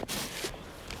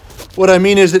What I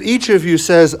mean is that each of you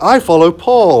says, I follow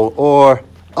Paul, or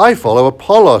I follow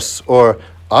Apollos, or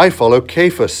I follow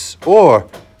Cephas, or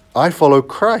I follow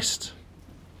Christ.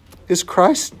 Is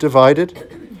Christ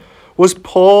divided? Was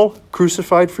Paul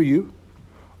crucified for you?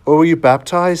 Or were you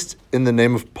baptized in the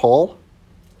name of Paul?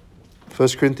 1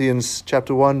 Corinthians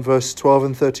chapter 1, verse 12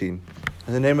 and 13.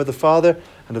 In the name of the Father,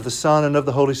 and of the Son, and of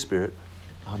the Holy Spirit.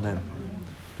 Amen.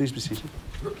 Please be seated.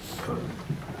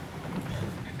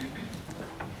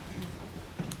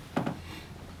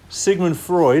 Sigmund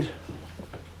Freud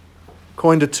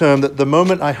coined a term that the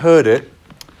moment I heard it,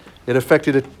 it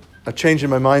affected a change in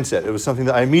my mindset. It was something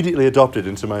that I immediately adopted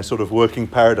into my sort of working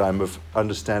paradigm of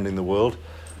understanding the world.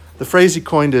 The phrase he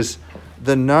coined is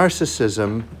the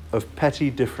narcissism of petty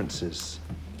differences.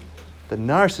 The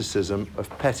narcissism of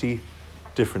petty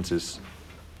differences.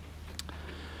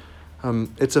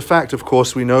 It's a fact, of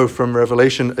course, we know from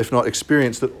Revelation, if not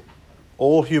experience, that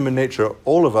all human nature,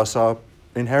 all of us are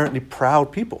inherently proud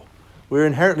people. We're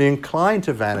inherently inclined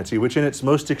to vanity, which in its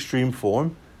most extreme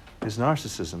form is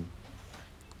narcissism.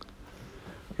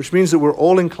 Which means that we're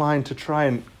all inclined to try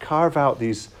and carve out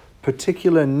these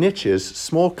particular niches,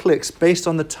 small cliques, based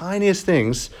on the tiniest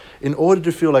things in order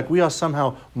to feel like we are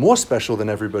somehow more special than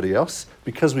everybody else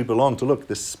because we belong to,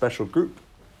 this special group.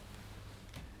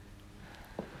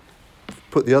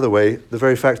 Put the other way, the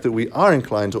very fact that we are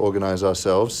inclined to organize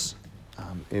ourselves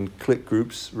in clique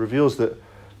groups reveals that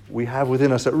we have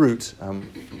within us at root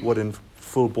what in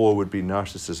full bore would be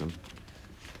narcissism.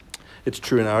 It's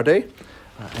true in our day,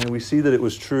 and we see that it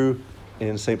was true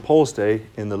in St. Paul's day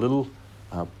in the little,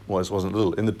 it wasn't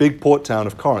little, in the big port town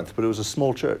of Corinth, but it was a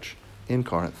small church in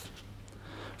Corinth.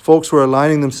 Folks were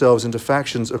aligning themselves into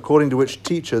factions according to which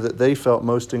teacher that they felt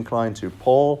most inclined to.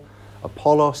 Paul,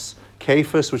 Apollos,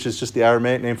 Cephas, which is just the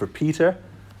Aramaic name for Peter.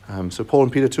 So Paul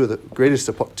and Peter, two of the greatest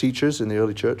teachers in the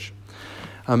early church.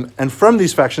 And from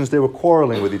these factions, they were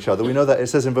quarreling with each other. We know that it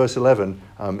says in verse 11,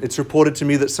 it's reported to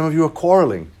me that some of you are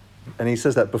quarreling. And he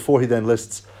says that before he then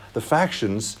lists the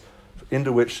factions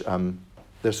into which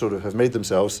they sort of have made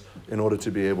themselves in order to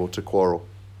be able to quarrel.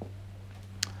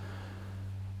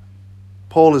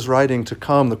 Paul is writing to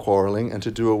calm the quarreling and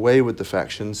to do away with the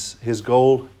factions. His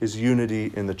goal is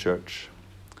unity in the church.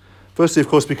 Firstly, of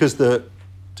course, because the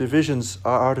divisions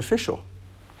are artificial.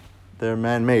 They're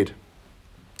man-made.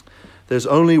 There's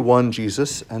only one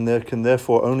Jesus, and there can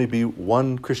therefore only be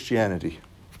one Christianity.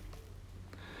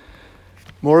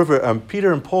 Moreover,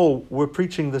 Peter and Paul were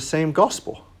preaching the same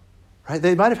gospel, right?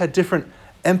 They might have had different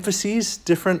emphases,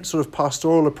 different sort of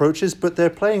pastoral approaches, but they're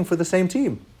playing for the same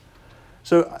team.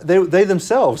 So they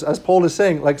themselves, as Paul is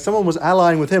saying, like someone was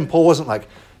allying with him. Paul wasn't like,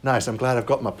 nice, I'm glad I've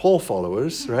got my Paul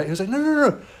followers, right? He was like,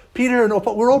 no. Peter and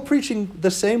Paul, we're all preaching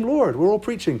the same Lord. We're all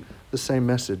preaching the same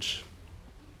message.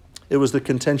 It was the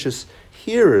contentious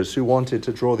hearers who wanted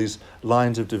to draw these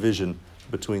lines of division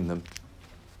between them.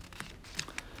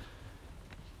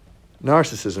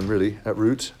 Narcissism, really, at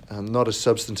root, not a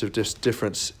substantive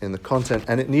difference in the content,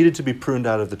 and it needed to be pruned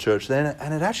out of the church then,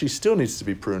 and it actually still needs to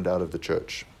be pruned out of the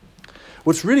church.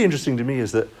 What's really interesting to me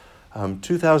is that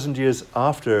 2,000 years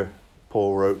after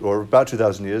Paul wrote, or about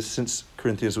 2,000 years since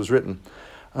Corinthians was written,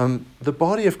 the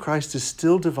body of Christ is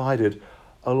still divided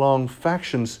along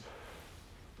factions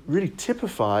really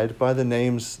typified by the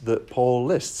names that Paul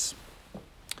lists.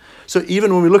 So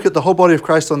even when we look at the whole body of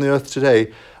Christ on the earth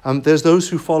today, there's those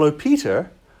who follow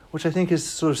Peter, which I think is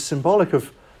sort of symbolic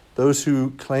of those who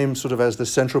claim sort of as the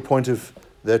central point of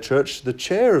their church, the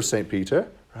chair of St. Peter,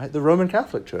 right, the Roman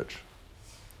Catholic Church.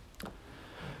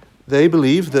 They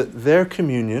believe that their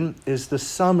communion is the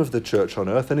sum of the church on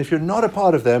earth, and if you're not a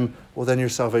part of them, well, then your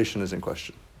salvation is in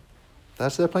question.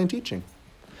 That's their plain teaching.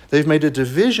 They've made a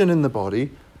division in the body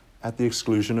at the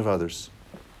exclusion of others.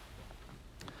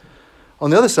 On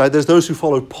the other side, there's those who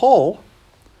follow Paul,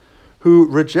 who,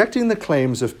 rejecting the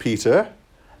claims of Peter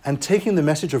and taking the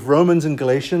message of Romans and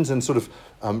Galatians and sort of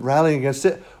rallying against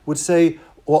it, would say,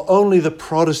 well, only the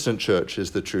Protestant church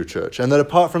is the true church, and that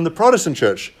apart from the Protestant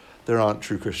church, there aren't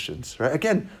true Christians, right?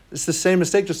 Again, it's the same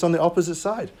mistake, just on the opposite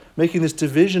side, making this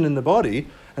division in the body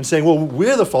and saying, well,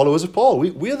 we're the followers of Paul.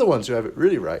 We're the ones who have it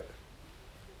really right.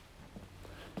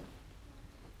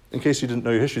 In case you didn't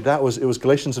know your history, it was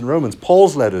Galatians and Romans,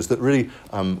 Paul's letters, that really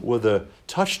were the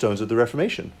touchstones of the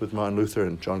Reformation with Martin Luther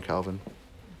and John Calvin.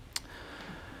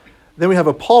 Then we have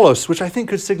Apollos, which I think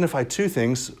could signify two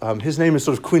things. His name is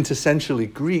sort of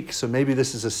quintessentially Greek, so maybe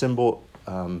this is a symbol,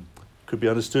 could be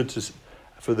understood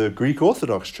for the Greek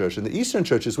Orthodox Church and the Eastern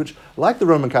churches, which, like the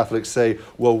Roman Catholics, say,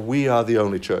 well, we are the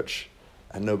only church,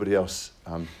 and nobody else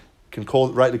can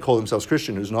rightly call themselves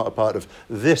Christian who's not a part of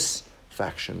this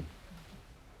faction.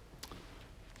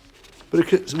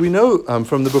 But we know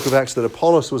from the book of Acts that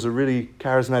Apollos was a really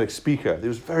charismatic speaker. He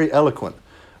was very eloquent,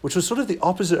 which was sort of the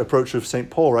opposite approach of St.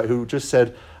 Paul, right, who just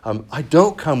said, I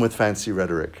don't come with fancy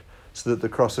rhetoric so that the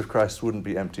cross of Christ wouldn't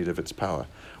be emptied of its power.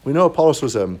 We know Apollos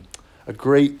was a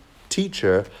great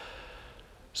teacher,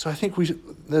 so I think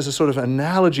there's a sort of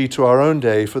analogy to our own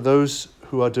day for those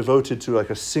who are devoted to like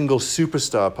a single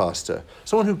superstar pastor,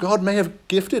 someone who God may have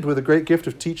gifted with a great gift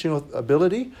of teaching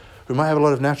ability, who might have a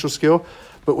lot of natural skill,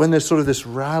 but when there's sort of this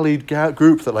rallied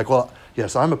group that like, well,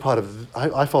 yes, I'm a part of,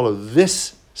 I follow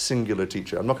this singular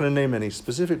teacher. I'm not going to name any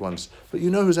specific ones, but you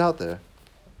know who's out there.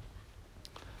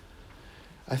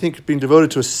 I think being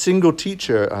devoted to a single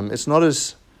teacher, it's not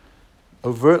as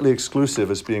overtly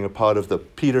exclusive as being a part of the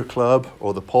Peter Club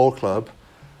or the Paul Club,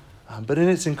 but in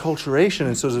its enculturation,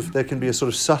 and sort of there can be a sort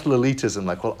of subtle elitism,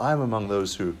 like, well, I'm among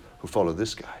those who follow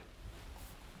this guy.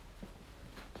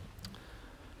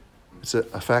 It's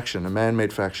a faction, a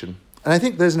man-made faction. And I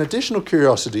think there's an additional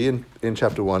curiosity in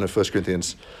chapter 1 of 1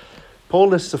 Corinthians. Paul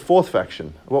lists a fourth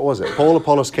faction. What was it? Paul,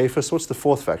 Apollos, Cephas. What's the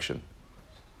fourth faction?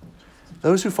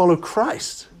 Those who follow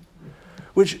Christ.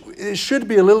 Which it should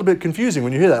be a little bit confusing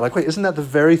when you hear that. Like, wait, isn't that the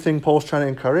very thing Paul's trying to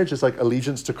encourage? It's like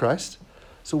allegiance to Christ.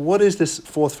 So what is this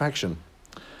fourth faction?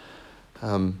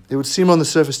 It would seem on the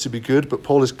surface to be good, but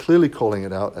Paul is clearly calling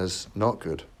it out as not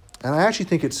good. And I actually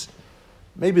think it's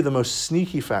maybe the most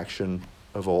sneaky faction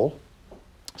of all,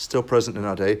 still present in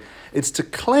our day. It's to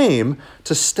claim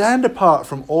to stand apart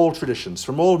from all traditions,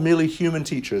 from all merely human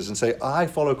teachers, and say, I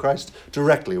follow Christ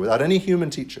directly, without any human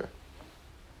teacher.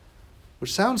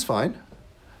 Which sounds fine,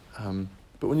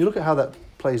 but when you look at how that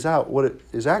plays out, what it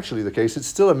is actually the case, it's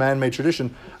still a man-made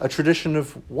tradition, a tradition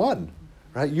of one,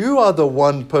 right? You are the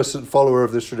one person follower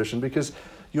of this tradition because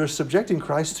you're subjecting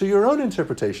Christ to your own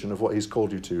interpretation of what he's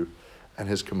called you to and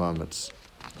his commandments.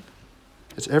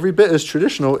 It's every bit as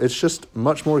traditional, it's just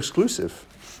much more exclusive,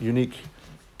 unique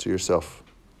to yourself.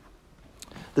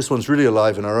 This one's really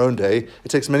alive in our own day. It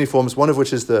takes many forms, one of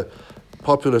which is the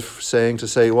popular saying to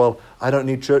say, well, I don't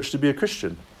need church to be a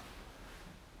Christian.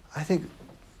 I think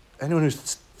anyone who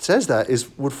says that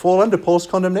would fall under Paul's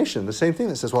condemnation, the same thing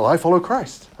that says, well, I follow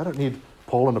Christ. I don't need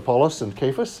Paul and Apollos and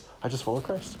Cephas. I just follow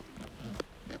Christ.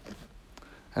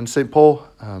 And St. Paul,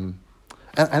 and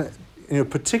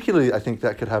particularly I think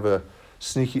that could have a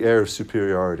sneaky air of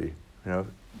superiority,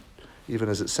 even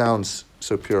as it sounds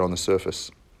so pure on the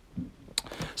surface.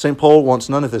 St. Paul wants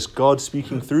none of this. God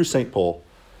speaking through St. Paul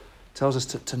tells us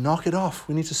to knock it off.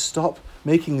 We need to stop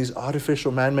making these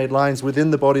artificial man-made lines within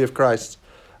the body of Christ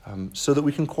so that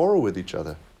we can quarrel with each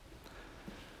other.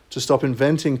 To stop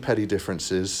inventing petty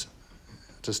differences,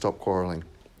 to stop quarreling.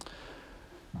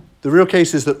 The real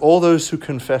case is that all those who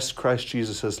confess Christ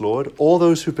Jesus as Lord, all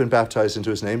those who've been baptized into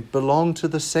his name, belong to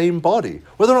the same body.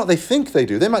 Whether or not they think they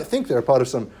do, they might think they're a part of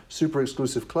some super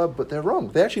exclusive club, but they're wrong.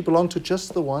 They actually belong to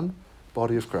just the one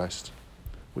body of Christ.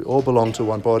 We all belong to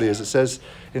one body, as it says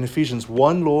in Ephesians,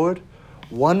 one Lord,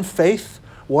 one faith,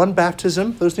 one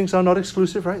baptism. Those things are not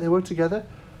exclusive, right? They work together.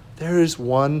 There is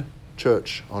one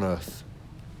church on earth.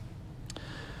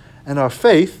 And our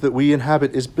faith that we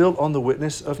inhabit is built on the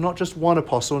witness of not just one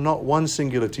apostle, not one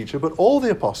singular teacher, but all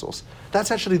the apostles. That's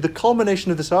actually the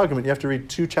culmination of this argument. You have to read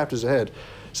 2 chapters ahead.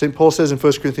 St. Paul says in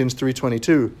 1 Corinthians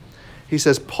 3:22, he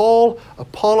says, Paul,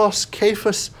 Apollos,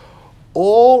 Cephas,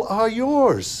 all are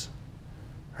yours.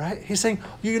 Right? He's saying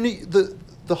you need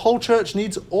the whole church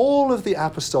needs all of the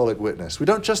apostolic witness. We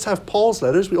don't just have Paul's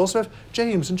letters, we also have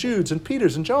James and Jude's and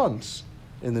Peter's and John's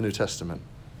in the New Testament.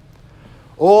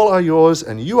 All are yours,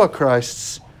 and you are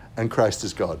Christ's, and Christ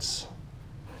is God's.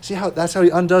 See how that's how he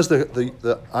undoes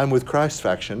the I'm with Christ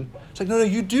faction. It's like, no,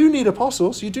 you do need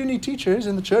apostles, you do need teachers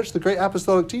in the church, the great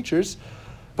apostolic teachers,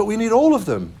 but we need all of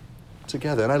them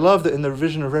together. And I love that in the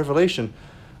vision of Revelation,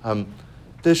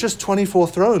 there's just 24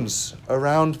 thrones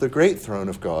around the great throne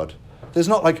of God. There's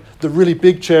not like the really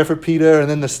big chair for Peter and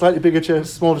then the slightly bigger chair,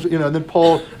 smaller, and then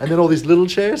Paul, and then all these little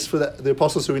chairs for the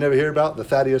apostles who we never hear about, the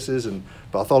Thaddeus's and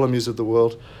Bartholomew's of the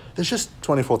world. There's just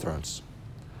 24 thrones.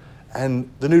 And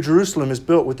the New Jerusalem is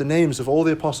built with the names of all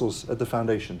the apostles at the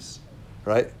foundations,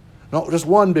 right? Not just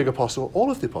one big apostle, all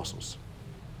of the apostles.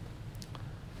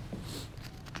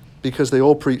 Because they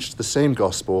all preached the same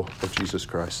gospel of Jesus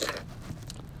Christ.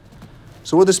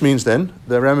 So what this means then,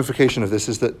 the ramification of this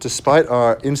is that despite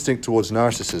our instinct towards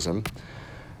narcissism,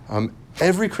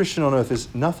 every Christian on earth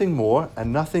is nothing more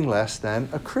and nothing less than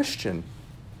a Christian.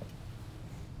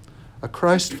 A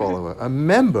Christ follower, a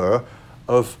member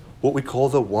of what we call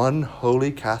the one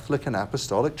holy Catholic and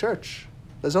Apostolic Church.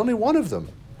 There's only one of them,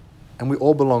 and we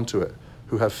all belong to it,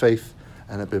 who have faith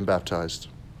and have been baptized.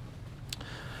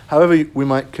 However, we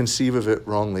might conceive of it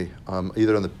wrongly,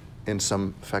 either on the in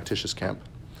some factitious camp.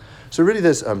 So really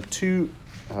there's two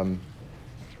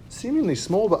seemingly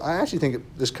small, but I actually think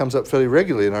this comes up fairly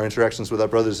regularly in our interactions with our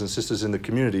brothers and sisters in the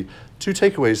community. Two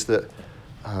takeaways that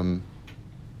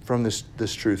from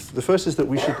this truth. The first is that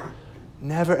we should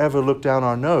never ever look down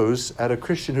our nose at a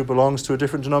Christian who belongs to a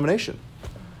different denomination.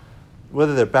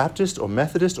 Whether they're Baptist or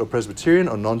Methodist or Presbyterian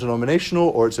or non-denominational,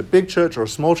 or it's a big church or a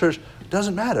small church, it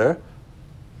doesn't matter.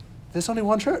 There's only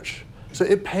one church. So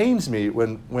it pains me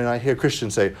when I hear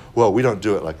Christians say, well, we don't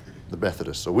do it like the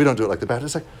Methodists, or we don't do it like the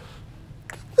Baptists. Like,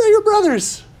 they're your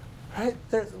brothers, right?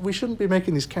 We shouldn't be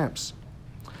making these camps.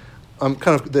 Kind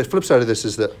of the flip side of this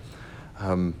is that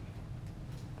I'm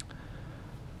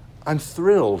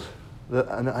thrilled that,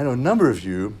 and I know a number of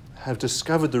you have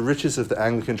discovered the riches of the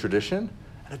Anglican tradition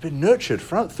and have been nurtured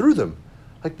through them.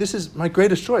 Like, this is my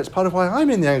greatest joy. It's part of why I'm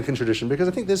in the Anglican tradition, because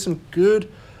I think there's some good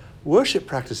worship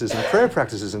practices and prayer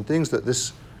practices and things that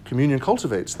this communion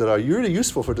cultivates that are really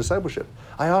useful for discipleship.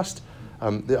 I asked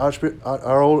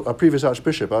our previous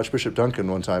Archbishop, Archbishop Duncan,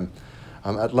 one time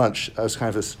at lunch. I was kind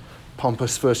of this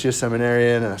pompous first-year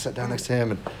seminarian, and I sat down next to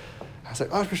him, and I was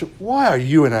like, Archbishop, why are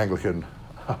you an Anglican?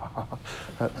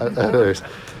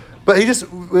 But he just,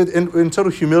 in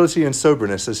total humility and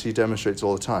soberness, as he demonstrates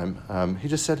all the time, he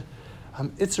just said,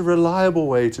 it's a reliable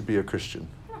way to be a Christian.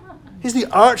 He's the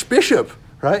Archbishop,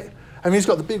 right? I mean, he's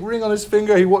got the big ring on his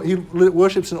finger. He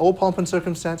worships in all pomp and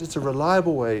circumstance. It's a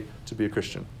reliable way to be a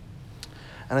Christian.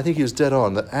 And I think he was dead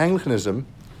on, that Anglicanism,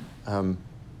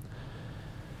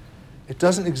 it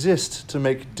doesn't exist to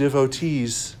make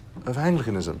devotees of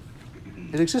Anglicanism.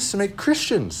 It exists to make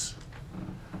Christians.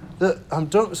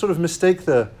 Don't sort of mistake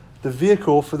the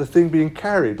vehicle for the thing being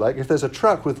carried. Like, if there's a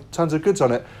truck with tons of goods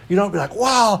on it, you don't be like,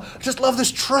 wow, I just love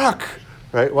this truck.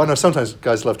 Right? Well, no, sometimes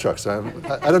guys love trucks. I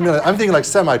don't mean, I'm thinking like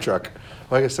semi-truck.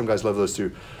 Well, I guess some guys love those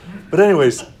too. But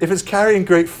anyways, if it's carrying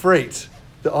great freight,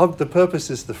 the purpose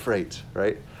is the freight,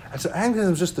 right? And so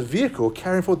Anglicanism is just the vehicle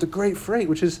carrying forward the great freight,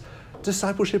 which is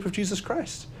discipleship of Jesus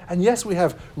Christ. And yes, we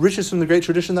have riches from the great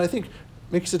tradition that I think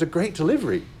makes it a great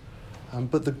delivery.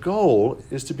 But the goal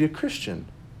is to be a Christian,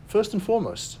 first and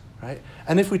foremost, right?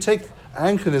 And if we take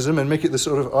Anglicanism and make it the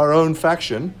sort of our own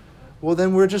faction, well,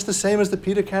 then we're just the same as the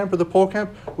Peter camp or the Paul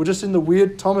camp. We're just in the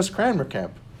weird Thomas Cranmer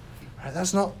camp. Right?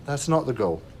 That's not the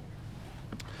goal.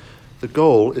 The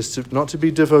goal is not to be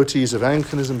devotees of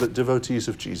Anglicanism, but devotees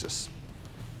of Jesus.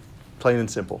 Plain and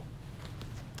simple.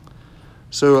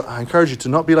 So I encourage you to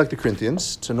not be like the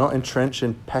Corinthians, to not entrench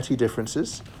in petty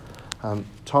differences.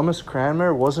 Thomas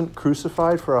Cranmer wasn't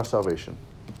crucified for our salvation.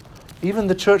 Even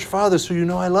the church fathers, who you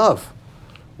know I love,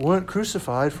 weren't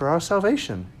crucified for our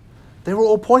salvation. They were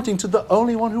all pointing to the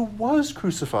only one who was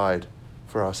crucified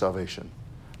for our salvation,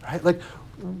 right? Like,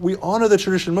 we honor the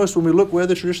tradition most when we look where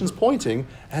the tradition's pointing,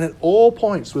 and it all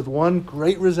points with one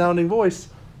great resounding voice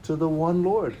to the one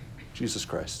Lord, Jesus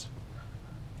Christ.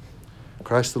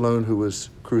 Christ alone, who was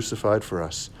crucified for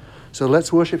us. So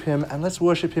let's worship him, and let's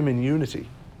worship him in unity.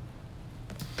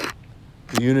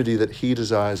 The unity that he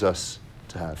desires us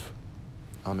to have.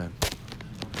 Amen.